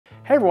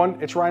Hey everyone,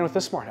 it's Ryan with The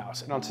Smart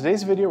House, and on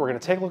today's video we're going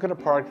to take a look at a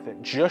product that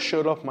just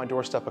showed up on my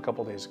doorstep a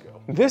couple days ago.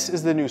 This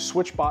is the new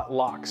SwitchBot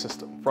Lock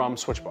system from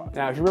SwitchBot.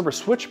 Now if you remember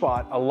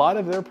SwitchBot, a lot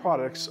of their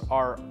products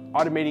are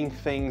automating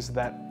things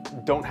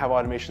that don't have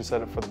automation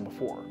set up for them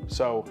before.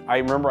 So I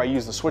remember I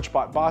used the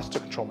SwitchBot Boss to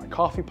control my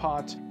coffee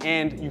pot,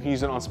 and you can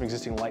use it on some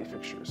existing light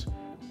fixtures.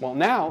 Well,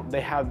 now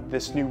they have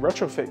this new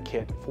retrofit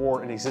kit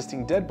for an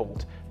existing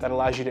deadbolt that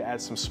allows you to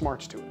add some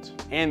smarts to it.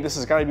 And this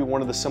has got to be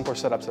one of the simpler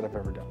setups that I've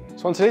ever done.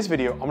 So in today's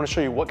video, I'm going to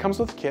show you what comes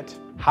with the kit,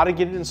 how to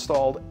get it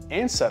installed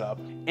and set up,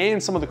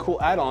 and some of the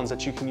cool add-ons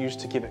that you can use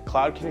to give it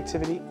cloud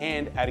connectivity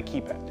and add a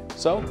keypad.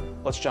 So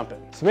let's jump in.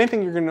 So the main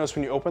thing you're going to notice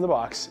when you open the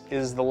box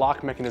is the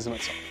lock mechanism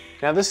itself.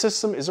 Now this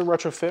system is a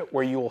retrofit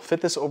where you will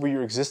fit this over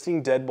your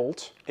existing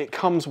deadbolt. It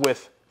comes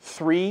with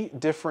 3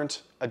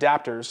 different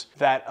adapters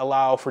that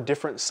allow for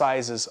different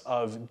sizes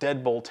of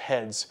deadbolt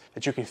heads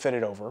that you can fit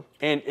it over.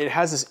 And it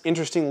has this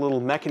interesting little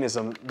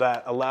mechanism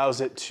that allows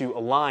it to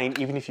align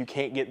even if you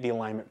can't get the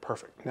alignment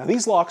perfect. Now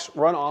these locks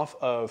run off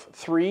of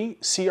 3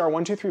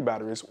 CR123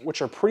 batteries,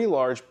 which are pretty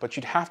large, but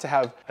you'd have to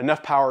have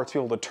enough power to be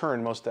able to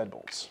turn most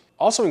deadbolts.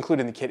 Also included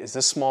in the kit is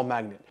this small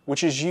magnet,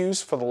 which is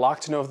used for the lock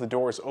to know if the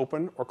door is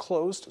open or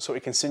closed, so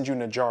it can send you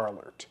an ajar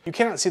alert. You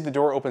cannot see the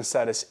door open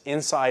status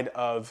inside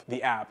of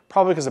the app,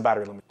 probably because of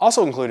battery limit.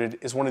 Also included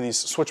is one of these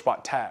SwitchBot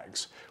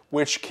tags,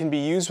 which can be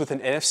used with an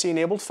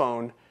NFC-enabled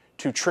phone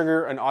to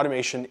trigger an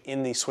automation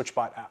in the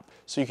SwitchBot app.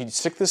 So you can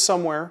stick this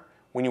somewhere,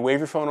 when you wave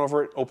your phone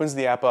over it, opens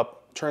the app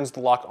up, turns the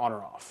lock on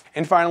or off.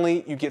 And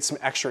finally, you get some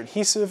extra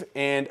adhesive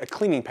and a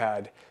cleaning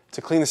pad to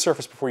clean the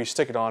surface before you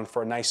stick it on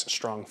for a nice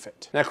strong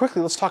fit. Now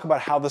quickly, let's talk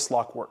about how this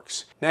lock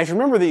works. Now if you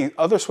remember the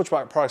other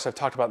SwitchBot products I've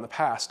talked about in the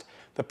past,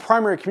 the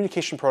primary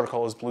communication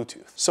protocol is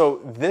Bluetooth. So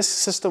this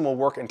system will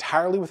work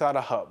entirely without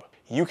a hub.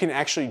 You can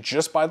actually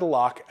just buy the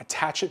lock,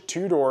 attach it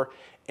to your door,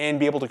 and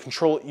be able to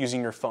control it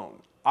using your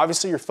phone.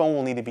 Obviously your phone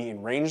will need to be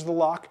in range of the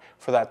lock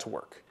for that to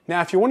work.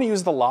 Now if you want to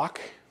use the lock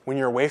when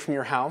you're away from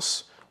your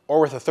house, or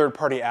with a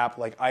third-party app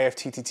like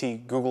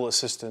IFTTT, Google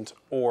Assistant,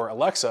 or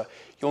Alexa,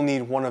 you'll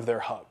need one of their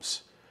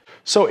hubs.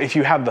 So if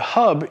you have the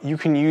hub, you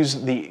can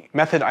use the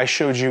method I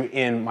showed you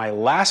in my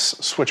last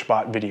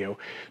SwitchBot video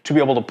to be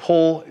able to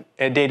pull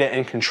data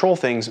and control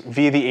things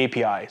via the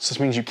API. So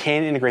this means you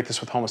can integrate this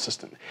with Home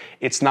Assistant.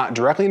 It's not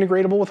directly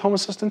integratable with Home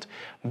Assistant,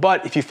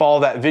 but if you follow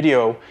that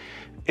video,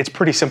 it's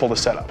pretty simple to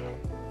set up.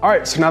 All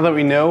right, so now that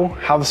we know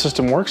how the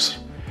system works,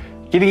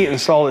 getting it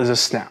installed is a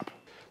snap.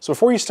 So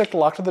before you stick the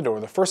lock to the door,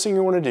 the first thing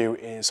you want to do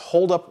is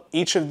hold up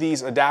each of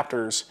these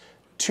adapters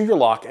to your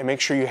lock and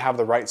make sure you have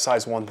the right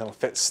size one that'll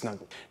fit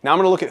snugly. Now I'm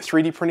going to look at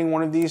 3D printing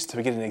one of these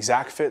to get an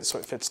exact fit so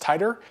it fits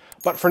tighter,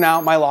 but for now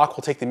my lock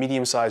will take the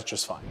medium size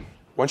just fine.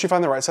 Once you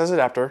find the right size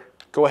adapter,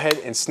 go ahead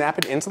and snap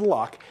it into the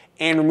lock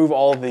and remove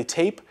all of the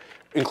tape,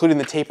 including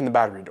the tape in the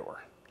battery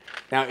door.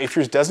 Now if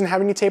yours doesn't have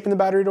any tape in the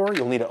battery door,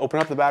 you'll need to open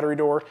up the battery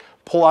door,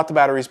 pull out the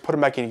batteries, put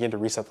them back in again to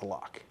reset the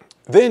lock.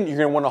 Then you're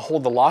going to want to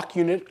hold the lock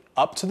unit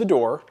up to the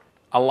door,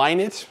 align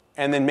it,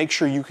 and then make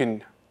sure you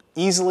can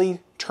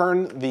easily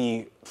turn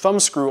the thumb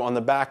screw on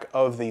the back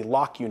of the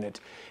lock unit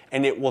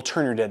and it will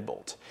turn your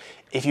deadbolt.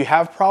 If you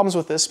have problems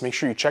with this, make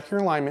sure you check your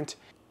alignment.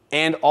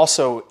 And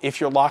also, if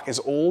your lock is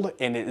old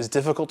and it is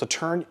difficult to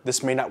turn,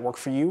 this may not work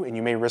for you and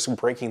you may risk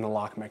breaking the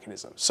lock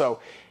mechanism. So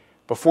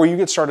before you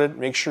get started,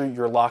 make sure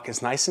your lock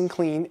is nice and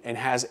clean and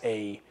has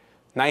a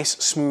nice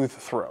smooth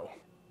throw.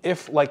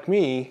 If, like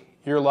me,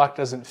 your lock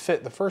doesn't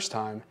fit the first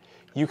time,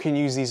 you can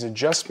use these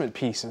adjustment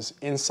pieces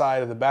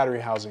inside of the battery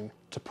housing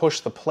to push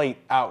the plate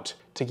out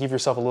to give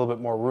yourself a little bit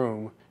more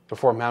room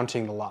before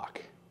mounting the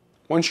lock.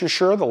 Once you're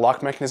sure the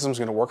lock mechanism is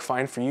going to work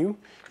fine for you,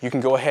 you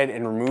can go ahead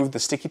and remove the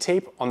sticky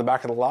tape on the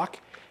back of the lock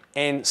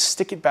and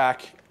stick it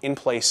back in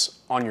place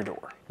on your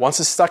door. Once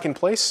it's stuck in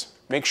place,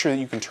 make sure that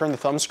you can turn the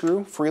thumb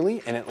screw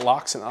freely and it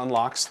locks and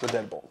unlocks the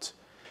deadbolt.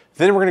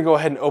 Then we're going to go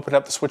ahead and open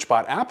up the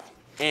SwitchBot app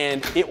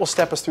and it will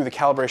step us through the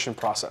calibration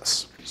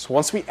process. So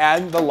once we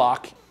add the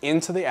lock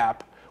into the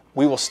app,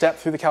 we will step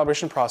through the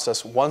calibration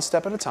process one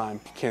step at a time,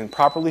 can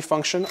properly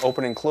function,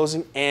 opening and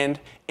closing, and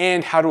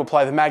how to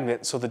apply the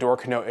magnet so the door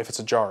can know if it's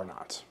ajar or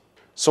not.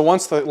 So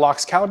once the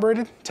lock's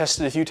calibrated, test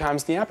it a few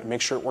times in the app and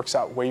make sure it works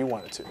out where you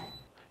want it to.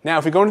 Now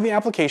if we go into the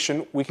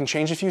application, we can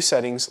change a few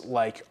settings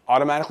like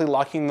automatically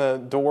locking the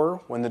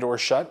door when the door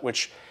is shut,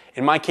 which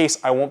in my case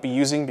I won't be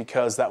using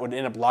because that would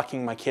end up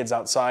locking my kids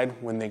outside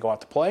when they go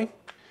out to play.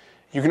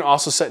 You can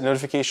also set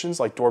notifications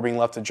like door being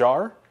left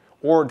ajar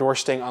or door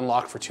staying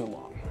unlocked for too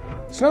long.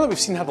 So now that we've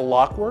seen how the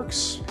lock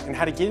works and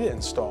how to get it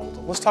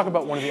installed, let's talk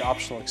about one of the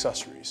optional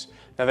accessories.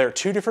 Now there are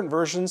 2 different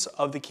versions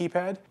of the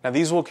keypad. Now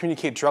these will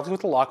communicate directly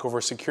with the lock over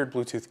a secured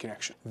Bluetooth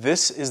connection.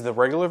 This is the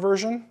regular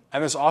version,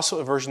 and there's also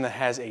a version that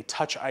has a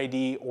Touch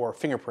ID or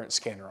fingerprint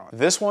scanner on it.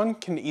 This one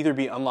can either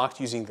be unlocked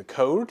using the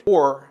code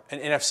or an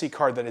NFC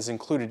card that is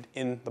included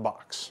in the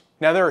box.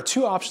 Now there are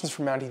 2 options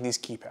for mounting these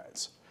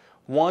keypads.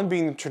 One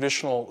being the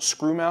traditional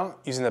screw mount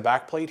using the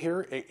back plate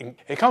here.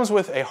 It comes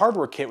with a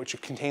hardware kit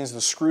which contains the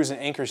screws and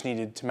anchors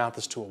needed to mount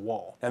this to a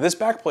wall. Now this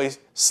back plate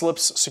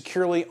slips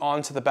securely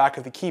onto the back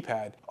of the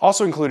keypad.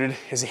 Also included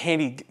is a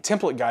handy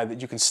template guide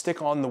that you can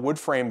stick on the wood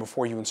frame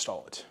before you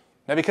install it.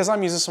 Now because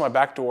I'm using this on my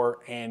back door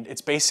and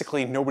it's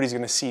basically nobody's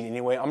gonna see it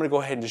anyway, I'm gonna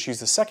go ahead and just use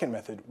the second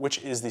method,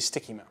 which is the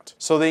sticky mount.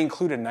 So they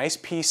include a nice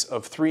piece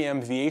of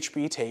 3M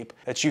VHB tape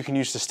that you can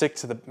use to stick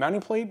to the mounting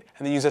plate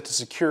and then use that to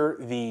secure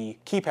the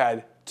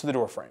keypad to the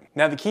door frame.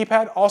 Now the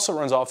keypad also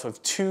runs off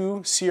of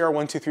 2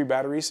 CR123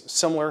 batteries,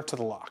 similar to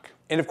the lock.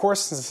 And of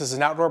course, since this is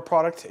an outdoor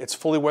product, it's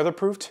fully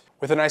weatherproofed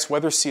with a nice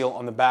weather seal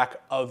on the back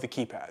of the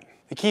keypad.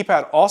 The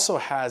keypad also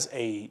has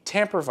a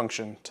tamper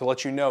function to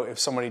let you know if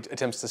somebody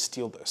attempts to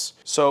steal this.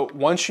 So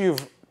once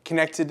you've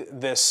connected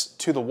this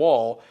to the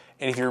wall,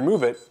 and if you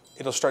remove it,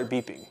 it'll start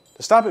beeping.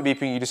 To stop it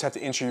beeping, you just have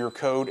to enter your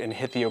code and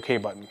hit the OK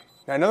button.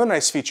 Now another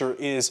nice feature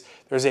is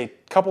there's a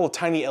couple of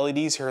tiny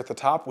LEDs here at the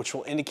top which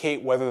will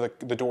indicate whether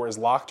the door is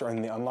locked or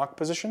in the unlocked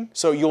position.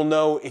 So you'll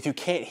know if you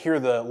can't hear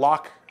the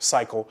lock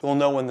cycle, you'll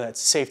know when that's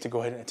safe to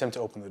go ahead and attempt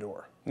to open the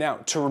door. Now,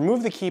 to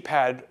remove the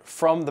keypad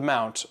from the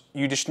mount,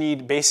 you just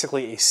need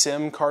basically a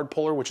SIM card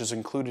puller, which is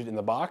included in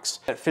the box.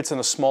 It fits in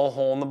a small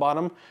hole in the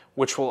bottom,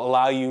 which will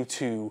allow you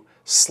to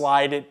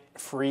slide it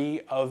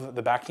free of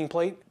the backing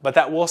plate, but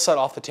that will set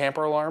off the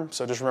tamper alarm,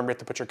 so just remember you have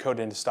to put your code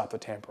in to stop the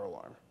tamper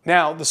alarm.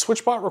 Now, the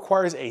SwitchBot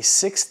requires a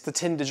 6 to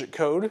 10 digit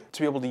code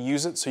to be able to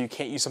use it, so you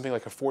can't use something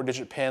like a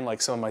 4-digit pin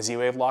like some of my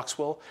Z-Wave locks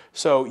will.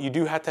 So you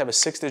do have to have a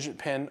 6-digit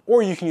pin,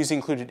 or you can use the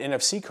included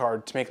NFC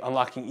card to make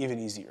unlocking even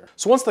easier.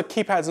 So once the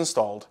keypad's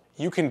installed,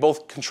 you can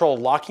both control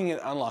locking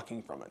and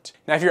unlocking from it.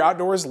 Now, if you're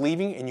outdoors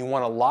leaving and you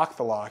want to lock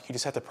the lock, you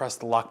just have to press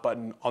the lock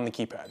button on the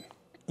keypad.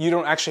 You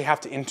don't actually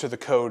have to enter the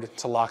code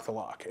to lock the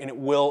lock, and it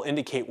will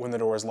indicate when the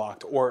door is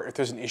locked, or if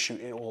there's an issue,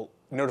 it will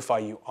notify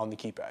you on the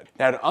keypad.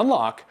 Now to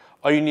unlock,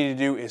 all you need to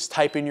do is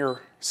type in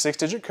your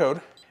 6-digit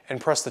code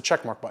and press the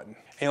checkmark button.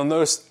 And you'll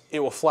notice it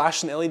will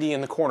flash an LED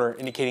in the corner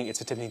indicating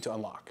it's attempting to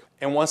unlock.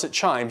 And once it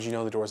chimes, you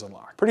know the door is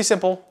unlocked. Pretty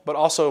simple, but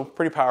also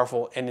pretty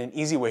powerful and an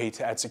easy way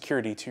to add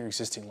security to your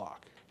existing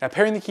lock. Now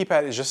pairing the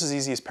keypad is just as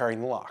easy as pairing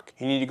the lock.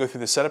 You need to go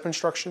through the setup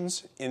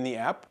instructions in the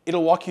app.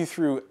 It'll walk you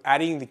through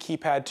adding the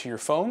keypad to your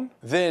phone,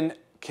 then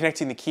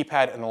connecting the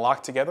keypad and the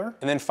lock together,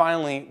 and then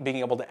finally being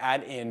able to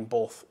add in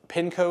both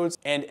PIN codes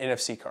and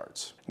NFC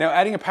cards. Now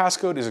adding a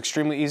passcode is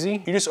extremely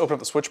easy. You just open up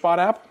the SwitchBot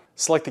app,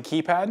 select the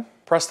keypad,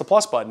 press the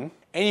plus button,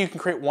 and you can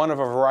create one of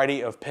a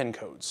variety of PIN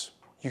codes.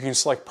 You can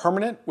select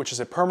permanent, which is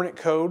a permanent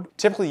code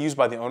typically used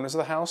by the owners of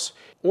the house,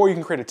 or you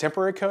can create a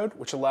temporary code,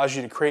 which allows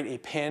you to create a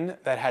PIN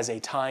that has a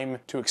time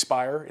to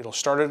expire. It'll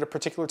start at a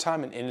particular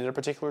time and end at a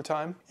particular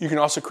time. You can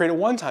also create a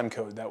one-time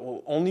code that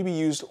will only be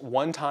used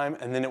one time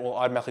and then it will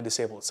automatically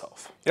disable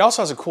itself. It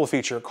also has a cool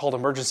feature called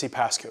emergency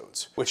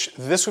passcodes, which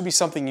this would be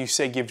something you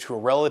say give to a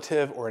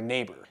relative or a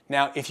neighbor.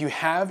 Now, if you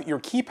have your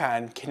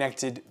keypad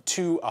connected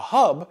to a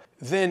hub,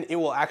 then it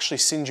will actually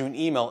send you an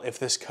email if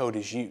this code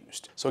is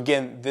used. So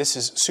again, this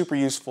is super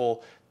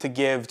useful to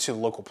give to the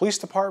local police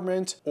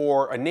department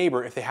or a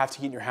neighbor if they have to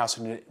get in your house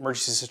in an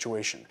emergency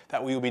situation.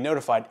 That way you'll be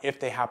notified if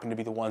they happen to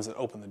be the ones that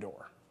open the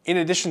door. In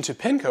addition to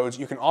PIN codes,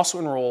 you can also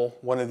enroll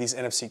one of these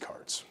NFC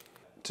cards.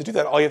 To do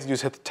that, all you have to do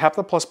is tap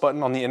the plus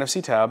button on the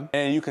NFC tab,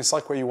 and you can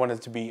select where you want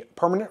it to be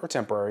permanent or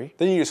temporary.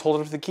 Then you just hold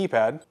it up to the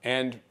keypad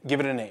and give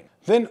it a name.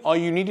 Then all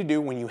you need to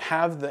do when you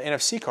have the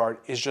NFC card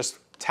is just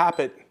tap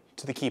it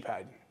to the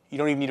keypad. You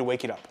don't even need to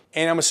wake it up.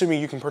 And I'm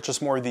assuming you can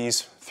purchase more of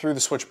these through the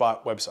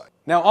SwitchBot website.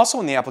 Now also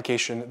in the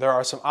application, there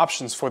are some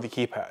options for the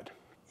keypad.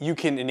 You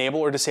can enable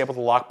or disable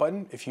the lock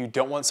button. If you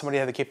don't want somebody to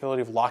have the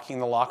capability of locking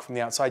the lock from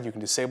the outside, you can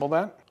disable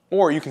that.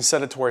 Or you can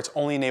set it to where it's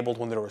only enabled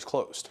when the door is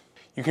closed.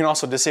 You can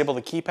also disable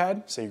the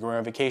keypad, say you're going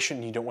on vacation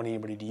and you don't want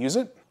anybody to use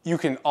it. You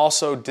can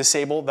also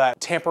disable that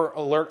tamper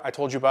alert I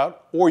told you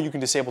about, or you can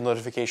disable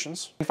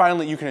notifications. And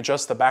finally, you can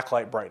adjust the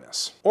backlight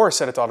brightness, or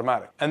set it to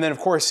automatic. And then of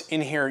course,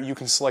 in here, you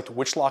can select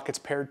which lock it's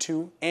paired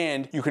to,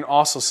 and you can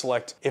also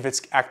select if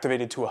it's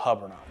activated to a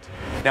hub or not.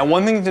 Now,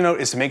 one thing to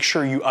note is to make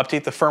sure you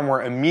update the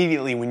firmware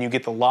immediately when you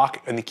get the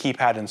lock and the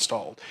keypad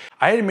installed.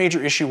 I had a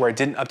major issue where I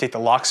didn't update the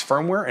lock's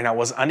firmware and I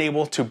was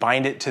unable to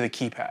bind it to the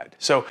keypad.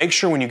 So make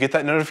sure when you get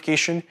that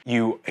notification,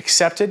 you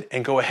accept it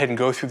and go ahead and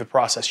go through the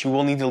process. You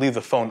will need to leave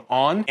the phone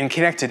on and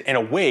connected and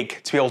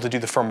awake to be able to do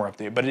the firmware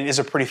update, but it is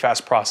a pretty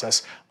fast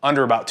process,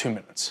 under about 2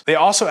 minutes. They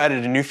also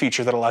added a new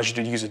feature that allows you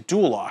to use a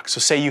dual lock. So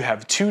say you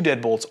have 2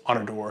 deadbolts on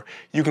a door,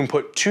 you can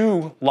put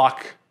 2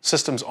 lock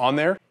systems on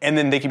there, and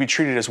then they can be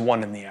treated as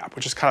one in the app,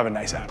 which is kind of a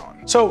nice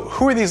add-on. So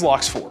who are these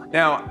locks for?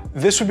 Now,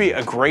 this would be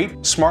a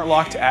great smart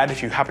lock to add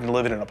if you happen to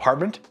live in an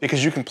apartment,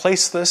 because you can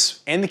place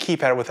this and the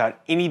keypad without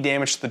any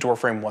damage to the door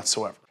frame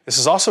whatsoever. This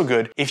is also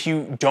good if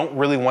you don't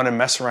really want to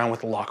mess around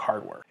with the lock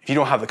hardware. If you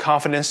don't have the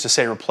confidence to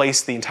say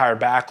replace the entire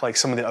back like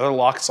some of the other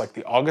locks like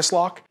the August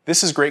lock,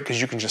 this is great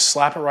because you can just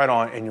slap it right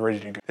on and you're ready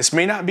to go. This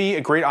may not be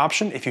a great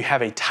option if you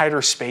have a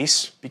tighter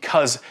space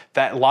because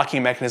that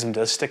locking mechanism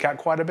does stick out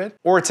quite a bit,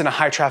 or it's in a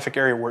high traffic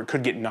area where it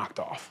could get knocked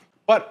off.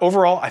 But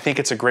overall, I think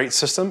it's a great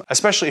system,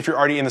 especially if you're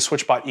already in the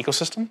SwitchBot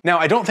ecosystem. Now,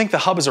 I don't think the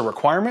hub is a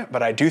requirement,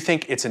 but I do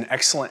think it's an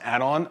excellent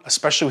add-on,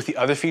 especially with the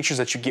other features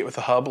that you get with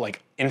the hub,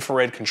 like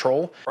infrared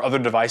control for other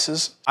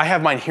devices. I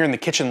have mine here in the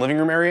kitchen living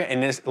room area,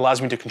 and it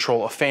allows me to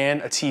control a fan,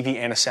 a TV,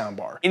 and a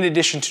soundbar, in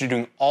addition to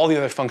doing all the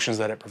other functions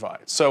that it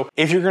provides. So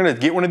if you're gonna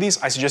get one of these,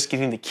 I suggest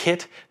getting the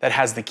kit that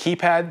has the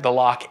keypad, the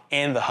lock,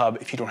 and the hub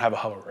if you don't have a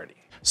hub already.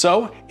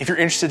 So if you're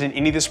interested in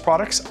any of these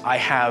products, I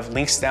have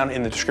links down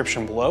in the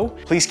description below.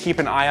 Please keep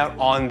an eye out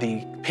on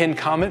the pinned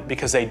comment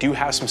because they do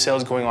have some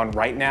sales going on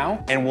right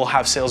now, and we'll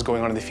have sales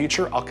going on in the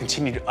future. I'll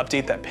continue to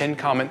update that pinned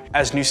comment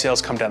as new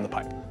sales come down the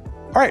pipe.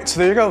 All right,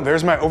 so there you go.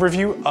 There's my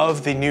overview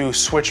of the new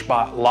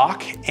SwitchBot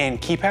Lock and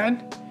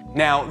Keypad.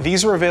 Now,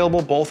 these are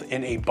available both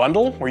in a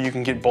bundle where you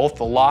can get both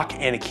the lock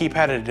and a keypad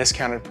at a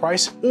discounted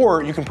price,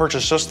 or you can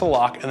purchase just the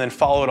lock and then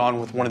follow it on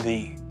with one of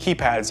the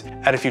keypads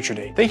at a future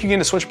date. Thank you again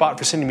to SwitchBot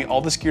for sending me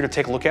all this gear to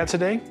take a look at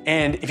today.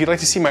 And if you'd like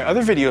to see my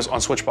other videos on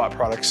SwitchBot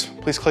products,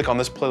 please click on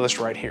this playlist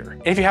right here.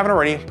 And if you haven't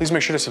already, please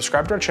make sure to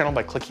subscribe to our channel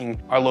by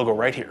clicking our logo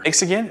right here.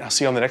 Thanks again, and I'll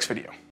see you on the next video.